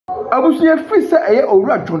abusuya free say eye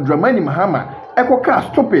owura Dramani Mahama ekoka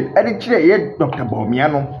stupid ede kire ye Dr. Bawumia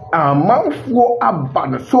no amanfo aba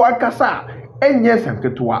no so akasa enye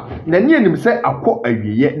sanketoa na ne anim se akọ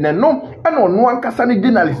awieye na no ena ono ankasa ne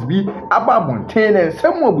journalist bi aba abonten na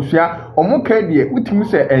nsem abusuya omoka de utimi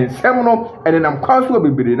se ensem no ene nam kwanso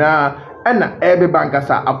bebere na ena ebe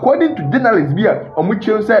bankasa according to journalist bi a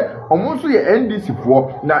omuchiem se omunso ye NDC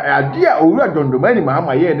fo na ade a owura Dramani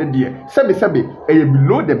Mahama ye ne de sebe eye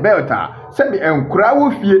below the belt a sebe enkura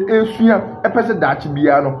wo fie esua epese daachi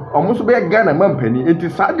bia no omunso be Ghana mampani enti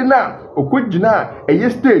sade na okogina eye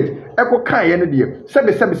stage eko kan ye ne de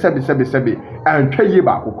sebe antwa ye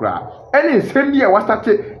ba kokura ene nsem bi a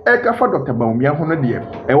wastate eka for Dr. Bawumia ho no de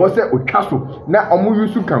e wo se otwa so na omu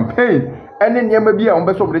yusu campaign ene niam bi a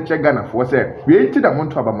ombeso mre che Ghana fo se we ti da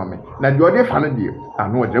monto aba mame na de ode fa no de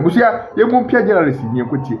ano de busia ye mu pia journalist ni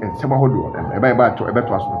enkoti ensema hodo e ba to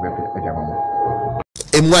aso no bepe e de amamo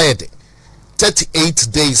emwayede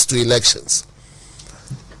 38 days to elections.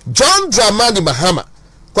 John Dramani Mahama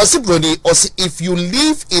Kwasibroni also, if you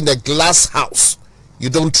live in a glass house, you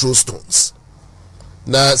don't throw stones.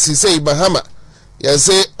 Na say Mahama, ya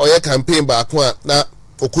say oya campaign ba kwa na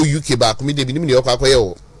oko UK ba ko mi de bi ni okwa akoye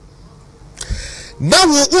o. Now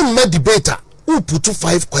we debater who put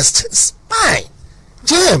 5 questions. Fine.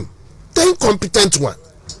 Jam, the incompetent one.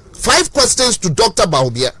 5 questions to Dr.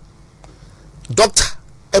 Bawumia. Doctor,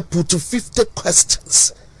 I put 50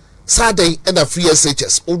 questions. Saturday and a free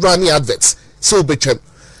SHS, Urani adverts, so between.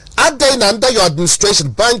 Add under your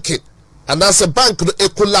administration, banking, and as a bank, a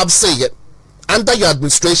collapse say it under your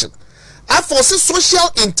administration. I foresee social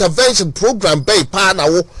intervention program by partner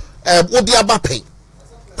Odiaba pay.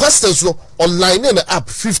 Questions online in the app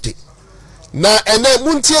 50. Now, and then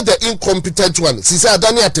Muntia the incompetent one. She said,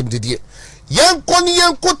 Dani atem did ye. Young Connie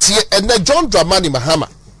and Cotier and then John Dramani Mahama.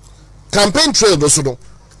 Campaign trail no so.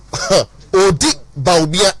 Odi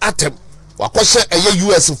Bawumia atem. Wakosha a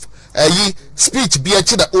US of a speech be a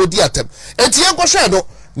chida odi atem. And Tianko no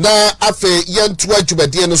na afe yen to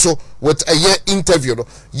a no so with a year interview no.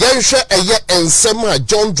 Yen share a year and sema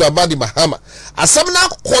John Dramani Mahama. A seminar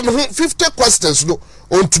 50 questions no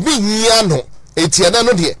on to me niano etiana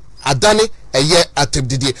no de adane a year atem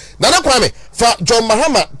didie. Nana Kwame for John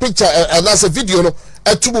Mahama picture and as a video no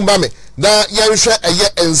etubu mame na yen share a year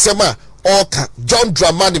and sema Oka John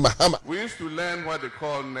Dramani Mahama. We used to learn what they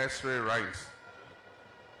call nursery rhymes.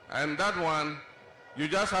 And that one, you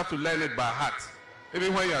just have to learn it by heart.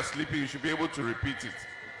 Even when you are sleeping, you should be able to repeat it.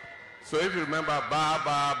 So if you remember,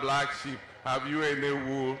 ba, black sheep, have you any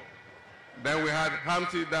wool? Then we had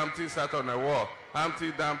Humpty Dumpty sat on a wall.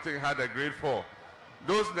 Humpty Dumpty had a great fall.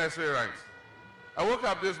 Those nursery rhymes. I woke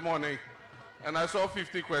up this morning and I saw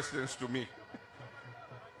 50 questions to me.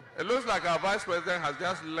 It looks like our vice president has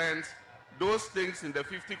just learned those things in the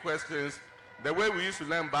 50 questions the way we used to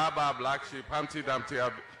learn ba, black sheep, Humpty Dumpty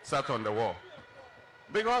sat on the wall.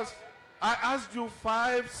 Because I asked you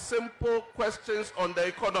 5 simple questions on the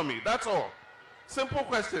economy. That's all. Simple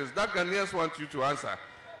questions that Ghanaians want you to answer.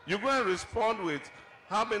 You go and respond with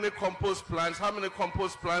how many compost plants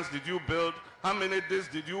did you build? How many this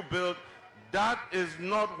did you build? That is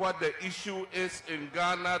not what the issue is in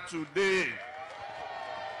Ghana today.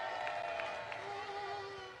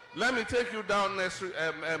 Let me take you down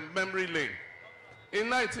memory lane. In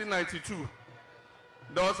 1992,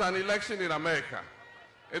 there was an election in America.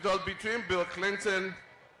 It was between Bill Clinton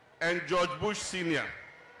and George Bush Sr.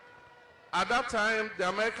 At that time, the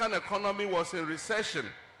American economy was in recession,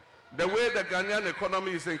 the way the Ghanaian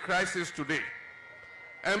economy is in crisis today.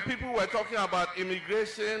 And people were talking about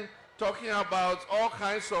immigration, talking about all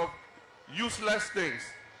kinds of useless things.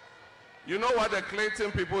 You know what the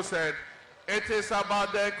Clinton people said? It is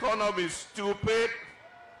about the economy, stupid.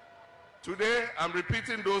 Today, I'm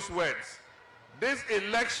repeating those words. This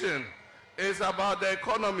election is about the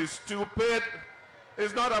economy, stupid.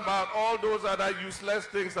 It's not about all those other useless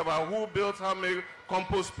things about who built how many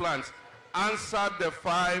compost plants. Answer the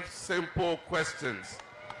 5 simple questions.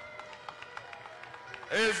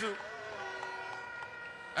 And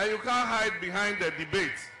you can't hide behind the debate.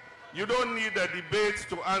 You don't need the debate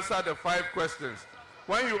to answer the 5 questions.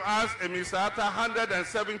 When you ask Emisata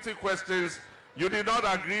 170 questions, you did not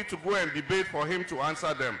agree to go and debate for him to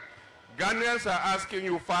answer them. Ghanaians are asking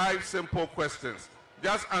you 5 simple questions.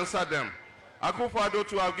 Just answer them. Akufo-Addo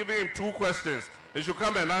too, I've given him 2 questions. He should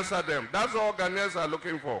come and answer them. That's all Ghanaians are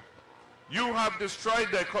looking for. You have destroyed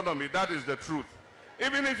the economy. That is the truth.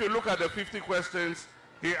 Even if you look at the 50 questions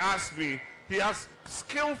he asked me, he has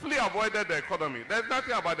skillfully avoided the economy. There's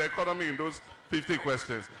nothing about the economy in those 50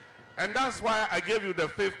 questions. And that's why I gave you the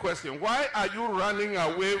 5th question. Why are you running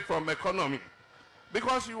away from economy?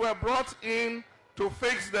 because you were brought in to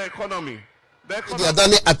fix the economy. The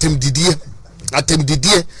economy. Atem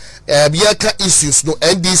Biaka issues no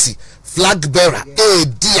NDC flag bearer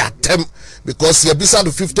dear because you bisa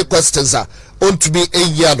to 50 questions are on to be a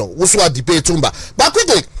year no also a debate tumba but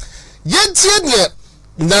quickly yentie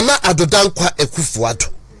Nana Adodankwa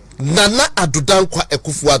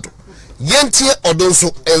Ekufuado yentie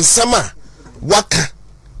odonso ensama waka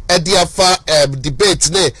ediafa debate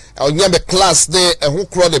ne onyame class ne eho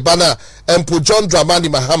kro ne bana empo John Dramani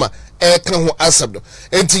Mahama ka ho asem no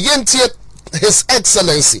enti yentie His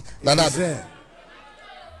Excellency Nana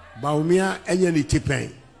Baumia enye ni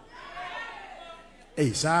tipen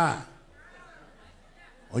sa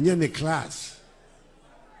onye ni class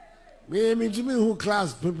me jimi who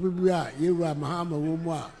class people bia yewa Mahama wo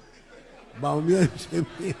mu a Baumia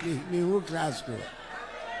me who class ko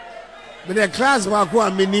but the class wa ko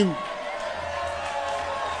aminim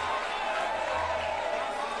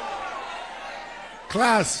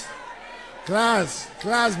class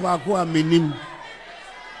ba ko aminim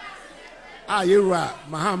a yewa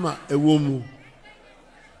Mahama ewomu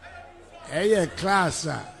class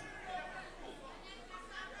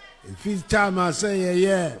if it's time I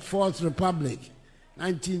say Fourth Republic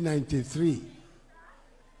 1993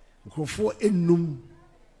 nkofo enum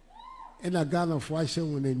ena Ghana fo ahye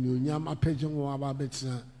won enyonyam apegyen wo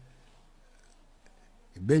ababetina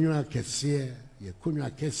ebenwa kese ye konwa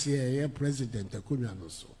kese ye president konwa no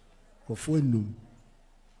so nkofo enum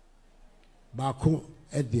ba ko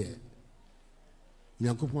ede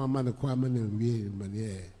nyankopon amane ko amane wie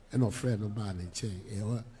mane ena ofre no ba ne chen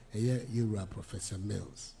Yura Professor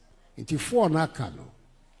Mills inti four na kano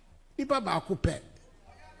nipa ba ko pe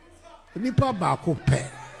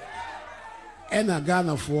ena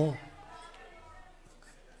Ghana fo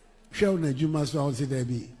hwe na juma so on se da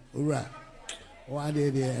bi ora o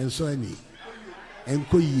ade enso ani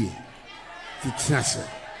enkoyie titsase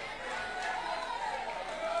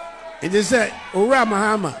it is say ora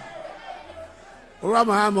Mahama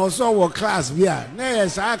also was class here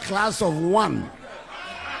yes our class of one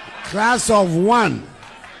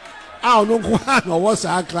I don't know what's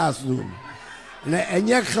our classroom. And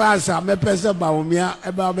your class, I'm a person Baumia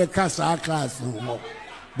about the Casa classroom.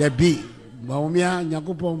 The B. Baumia,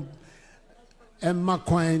 Yakupon, and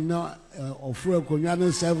Macoin of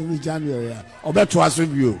Frocoyan 7th January. Or bet was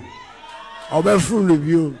review. Or bet full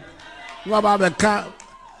review. What about the car?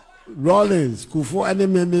 Rollins, Kufo,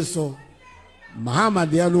 enemy missile. Mahama,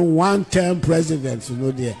 there are no one-term presidents, you know,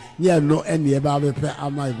 there. Yeah, no any about the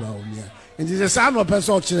Amai Baumia. And it's a son of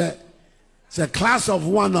person. It's a class of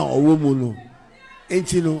one or woman.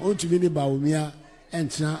 Ain't you know, Untimini Baumia,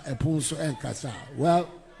 enter a ponso and casa. Well,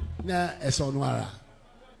 na esonwara.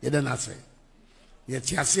 You don't say. Yet,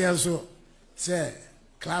 so say,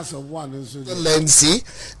 class of one. Lensi,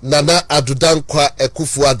 Nana Adudankwa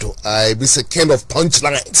Ekufuado. I be a kind of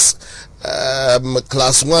punchlines.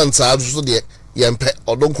 Class one, so I also the Yempe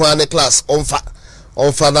or don't class on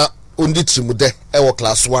na undi trimude ewo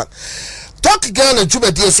class 1. Talk Ghana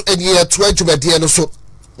Jubadies and year 12 Jubadiano so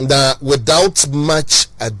na without much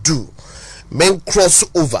ado men cross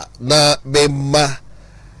over na mema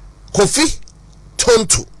Kofi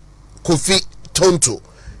Tonto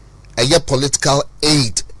a year political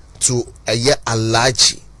aid to a year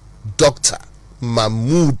Alaji Dr.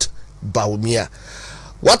 Mahmoud Baumia.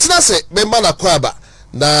 What na say memba na kwaba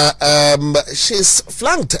na she's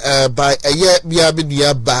flanked by a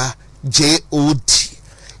year ba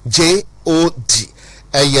JOD,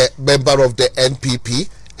 a member of the NPP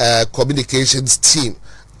communications team.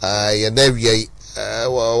 And area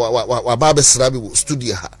Wababe Srabi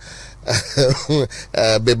studio.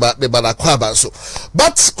 Beba na kwaba so.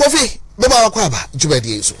 But Kofi, beba na kwaba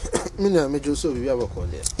jubedi so. Mina mejo so bi abakọ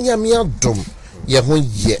le. Ya mi adom ye ho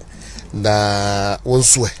ye na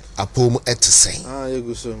wonswe apom etisen.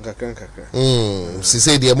 Yegu so nkaka. Si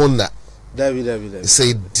say de monna. David.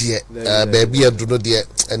 Say dear, baby, I do not dear,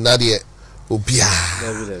 and Nadia, Obia.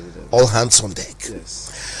 All hands on deck.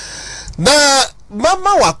 Yes. Now,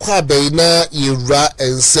 Mama Wakwabe na Ira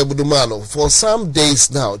and Sebudumano for some days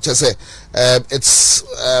now. Just say, it's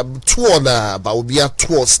tour na, but will be a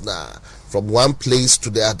tours na from one place to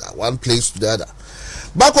the other,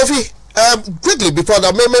 Back of it. Quickly before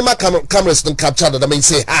that, my cameras don't capture that. I mean,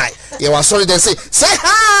 say hi. You are sorry, they say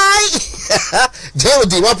hi.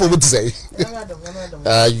 JOD, what would say?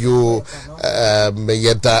 You,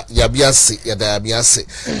 Yabiasi,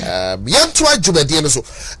 Yantua Jubadiano. So,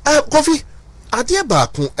 Coffee, are dear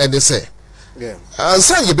back and they say, and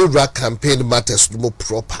say you be rag campaign matters more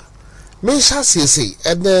proper. Me shall say,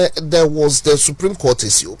 and there was the Supreme Court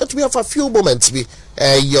issue, but we have a few moments.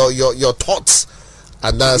 Your thoughts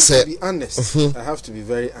And I said, to be honest, I have to be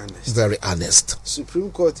very honest. Very honest. Supreme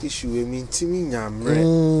Court issue, I mean, Timmy Nyamre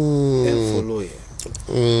and follow it.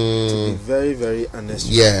 To be very, very honest.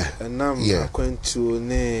 Yeah. And now I'm going to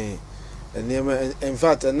ne. In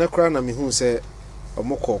fact, and Nakran, I mean, who said a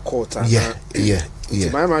moko court. Yeah.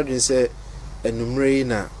 My imagine say a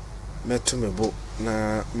numerator met to me book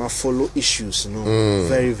na my follow issues, no,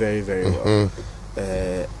 very, very, very well.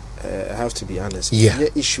 I have to be honest. Yeah.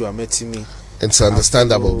 The issue I met me. It's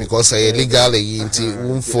understandable because I legally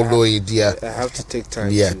won't follow it. Yeah. I have to take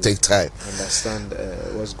time. Yeah, to take time. Understand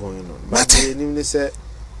what's going on. But they say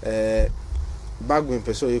back when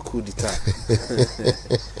person you could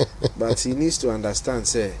but he needs to understand.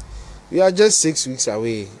 Say we are just 6 weeks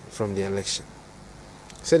away from the election.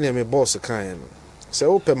 Say I'm a boss kind. Say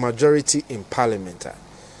open majority in parliament.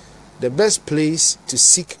 The best place to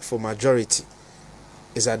seek for majority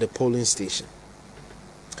is at the polling station.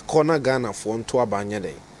 Corner Ghana for on to abanya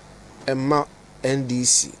day. Emma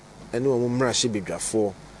NDC and no mumrashi bidra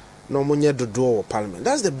for no munya do door parliament.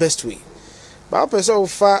 That's the best way. But person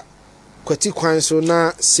far kwati kwan so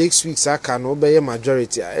na 6 weeks aka no be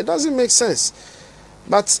majority. It doesn't make sense.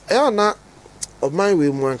 But na of my way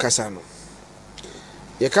mu ankasa no.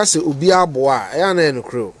 Ye ka se obi aboa na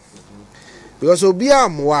enukro. Because obi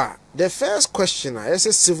amwa, the first question as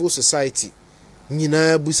a civil society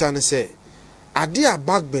nyina busa ne say ade a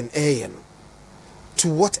backbone no to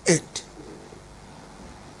what end?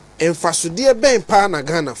 Emfasode ben pa na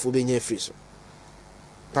Ghana fo benya free so.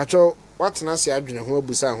 Pacho what na say adwene ho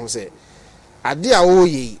abusa ho say ade a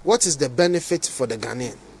oye, what is the benefit for the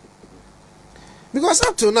Ghanaian? Because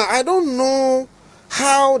up to now I don't know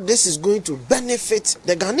how this is going to benefit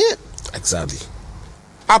the Ghanaian. Exactly.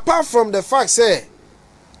 Apart from the fact say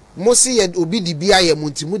Mosi obi di bia ye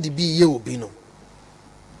muntimu di bi ye obi no.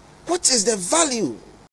 What is the value